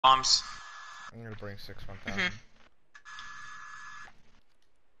bombs. I'm gonna bring 6-1000.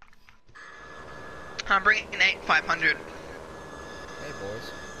 I'm bringing 8-500. Hey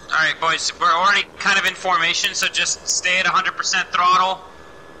boys. Alright, boys, we're already kind of in formation, so just stay at 100% throttle.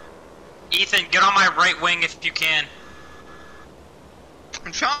 Ethan, get on my right wing if you can.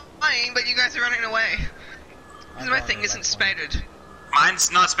 I'm trying, but you guys are running away. Because my thing isn't spaded.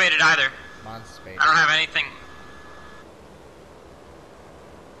 Mine's not spaded either. Mine's spaded. I don't have anything.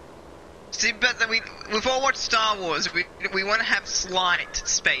 See, but we've all watched Star Wars. We want to have slight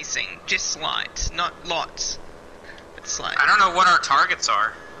spacing, just slight, not lots, but slight. I don't know what our targets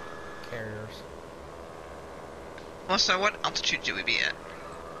are. Carriers. Also, what altitude should we be at?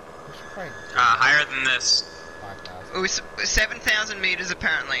 We should probably Higher than this. 5,000. We're 7,000 meters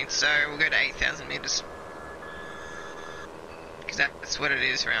apparently, so we'll go to 8,000 meters. Because that's what it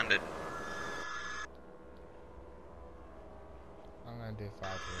is rounded. I'm gonna do 5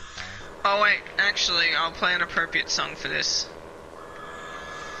 here. Oh wait, actually, I'll play an appropriate song for this.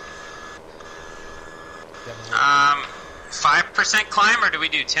 5% climb, or do we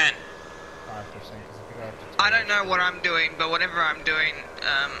do 10? 5%, because if you go up to 10, I don't know what I'm doing, but whatever I'm doing,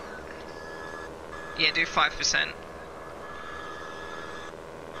 yeah, do 5%.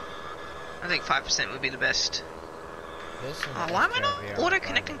 I think 5% would be the best. Oh, why am I not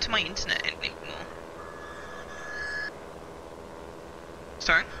auto-connecting to my internet anymore?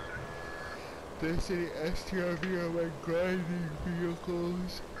 Sorry? They say STRV on my grinding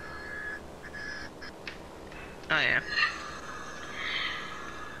vehicles. Oh yeah.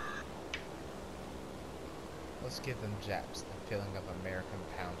 Let's give them Japs the feeling of American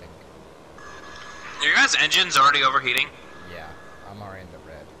pounding. Your guys' engine's already overheating? Yeah, I'm already in the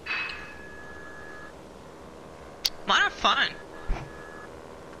red. Mine are fine.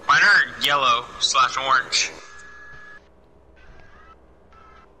 Mine are yellow/orange.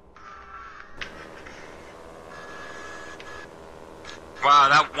 Wow,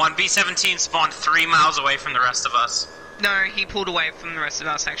 that one B-17 spawned 3 miles away from the rest of us. No, he pulled away from the rest of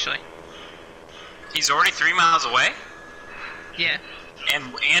us, actually. He's already 3 miles away? Yeah.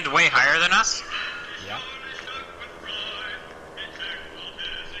 And way higher than us? Yeah.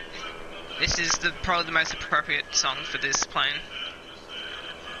 This is probably the most appropriate song for this plane.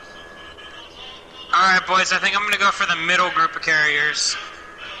 Alright, boys, I think I'm gonna go for the middle group of carriers.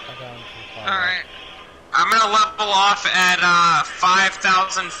 Alright. I'm gonna level off at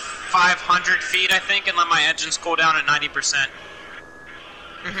 5,500 feet, I think, and let my engines cool down at 90%.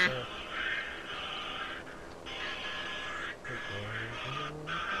 Mm-hmm.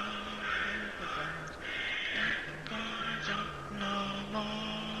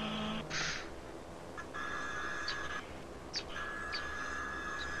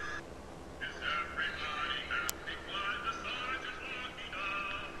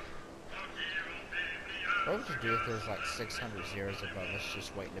 What would you do if there's like 600 zeros above us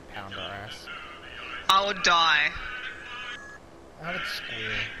just waiting to pound our ass? I would die. I would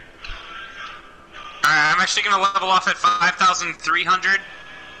squeal. Alright, I'm actually gonna level off at 5,300.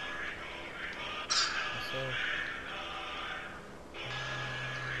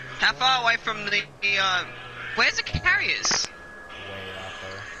 How far away from the where's the carriers? Way out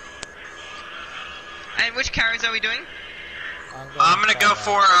there. And which carriers are we doing? I'm gonna go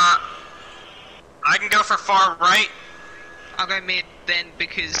for, I can go for far right. I'll go mid then,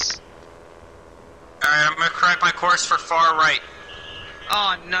 because... Alright, I'm gonna correct my course for far right.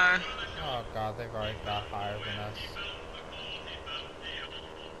 Oh no. Oh god, they've already got higher than us.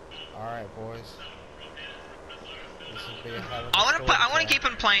 Alright, boys. This will be a hell of a I want to keep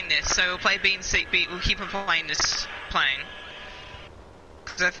on playing this, so we'll play B and C. We'll keep on playing this plane.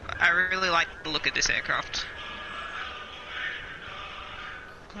 Because I really like the look of this aircraft.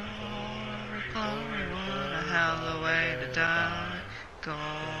 Glory, glory, what a hell of a way to die.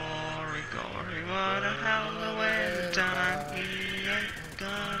 Glory, glory, what a hell of a way to die. He ain't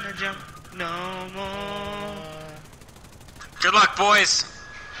gonna jump no more. Good luck, boys.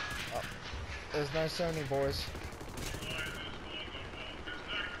 Oh, there's no Sony, boys.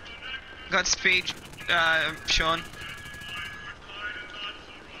 Godspeed, Sean.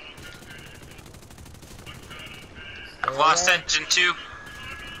 I've lost engine 2.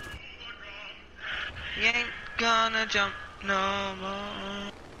 You ain't gonna jump no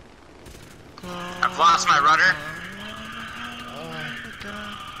more. I've lost my rudder.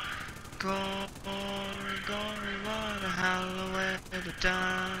 Glory, glory, what a hell of a way to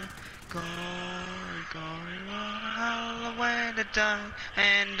die. Glory, glory, what a hell of a way to die.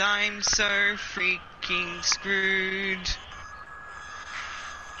 And I'm so freaking screwed.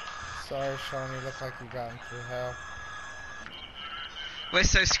 Sorry, Sean, you look like you got into hell. We're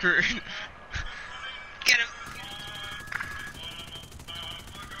so screwed. Get him!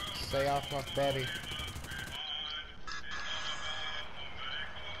 Stay off my buddy.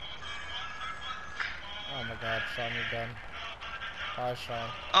 Oh my god, Sean, you're done. Bye, Sean.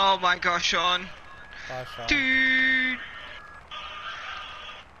 Oh my gosh, Sean. Bye, Sean. Dude!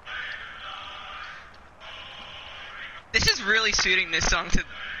 This is really suiting this song to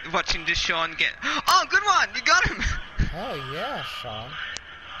watching just Sean get. Oh, good one! You got him! Hell yeah, Sean.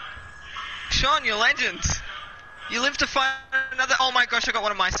 Sean, you're legends. You live to find another. Oh my gosh, I got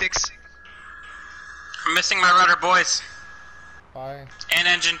one of my 6. I'm missing my rudder, boys. Bye. And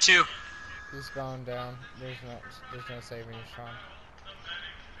engine 2. He's going down. There's no saving you, Sean.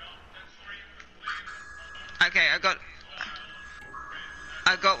 Okay, I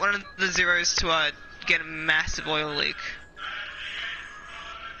got one of the zeros to get a massive oil leak.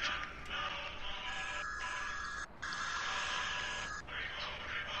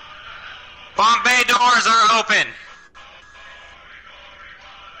 Bomb bay doors are open.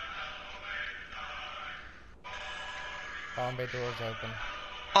 Bomb bay doors open.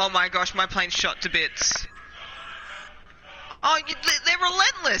 Oh my gosh, my plane's shot to bits. Oh, they're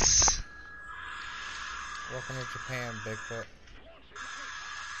relentless. Welcome to Japan, Bigfoot.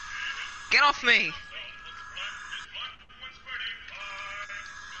 Get off me.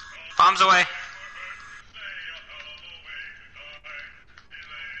 Bombs away.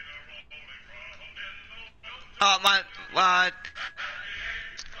 Oh, my,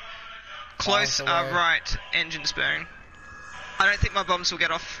 close, Bombs away. right, engine's burning. I don't think my bombs will get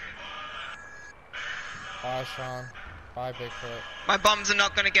off. Bye, Sean. Bye, Bigfoot. My bombs are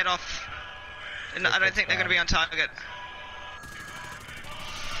not going to get off. And I don't think they're going to be on target.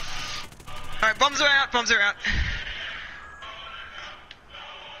 Alright, bombs are out, bombs are out.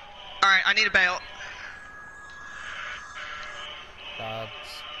 Alright, I need a bail. Gods.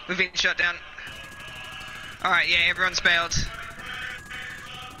 We've been shut down. Alright, yeah, everyone's bailed.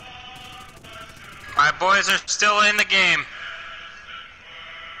 My boys are still in the game.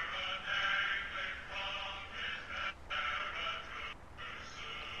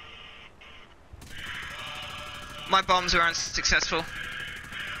 My bombs were unsuccessful.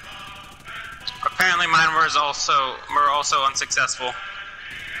 Apparently mine were also unsuccessful.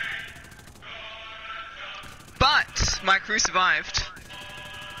 But my crew survived.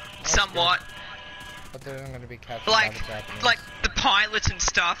 That's Somewhat. good. But they're going to be captured by the Japanese. Like the pilots and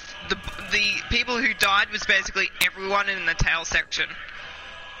stuff. The people who died was basically everyone in the tail section.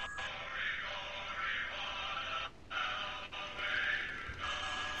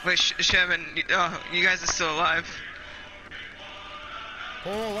 Wait, Sherman, you guys are still alive.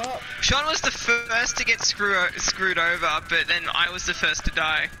 Pull up. Sean was the first to get screwed over, but then I was the first to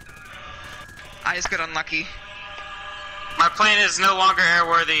die. I just got unlucky. My plane is no longer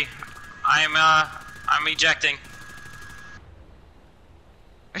airworthy. I'm ejecting.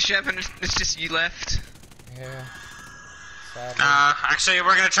 Sherman, it's just you left. Yeah. Sadly. Actually,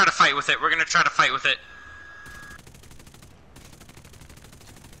 we're gonna try to fight with it. We're gonna try to fight with it.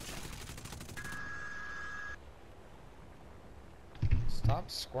 Stop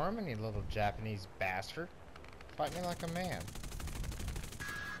squirming, you little Japanese bastard. Fight me like a man.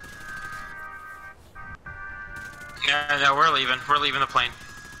 No, we're leaving. We're leaving the plane.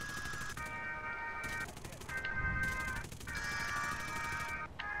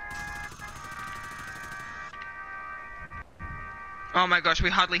 Oh my gosh, we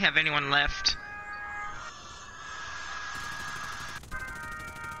hardly have anyone left.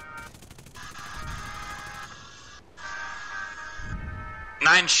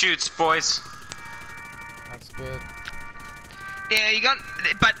 Nine shoots, boys. That's good. Yeah, you got,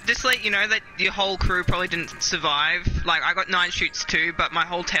 but just let you know that your whole crew probably didn't survive. Like, I got 9 shoots too, but my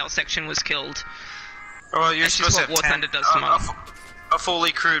whole tail section was killed. Well, you're That's just supposed to what have War 10. Thunder does to mine. A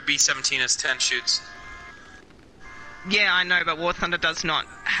fully crewed B-17 has 10 shoots. Yeah, I know, but War Thunder does not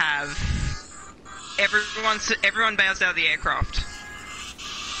have. Everyone bails out of the aircraft.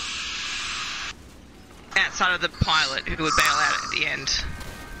 Outside of the pilot, who would bail out at the end.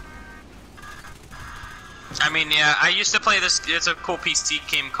 I mean, yeah, I used to play this. It's a cool PC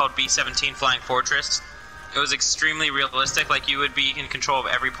game called B-17 Flying Fortress. It was extremely realistic, like you would be in control of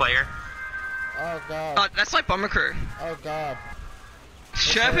every player. Oh god. Oh, that's like Bomber Crew. Oh god.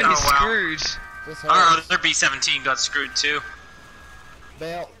 Sherman Oh, is wow. screwed. This Our hurts. other B-17 got screwed too.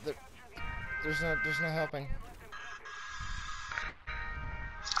 Bail. There's no helping.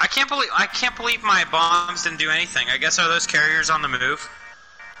 I can't believe my bombs didn't do anything. I guess are those carriers on the move?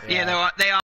 Yeah, they are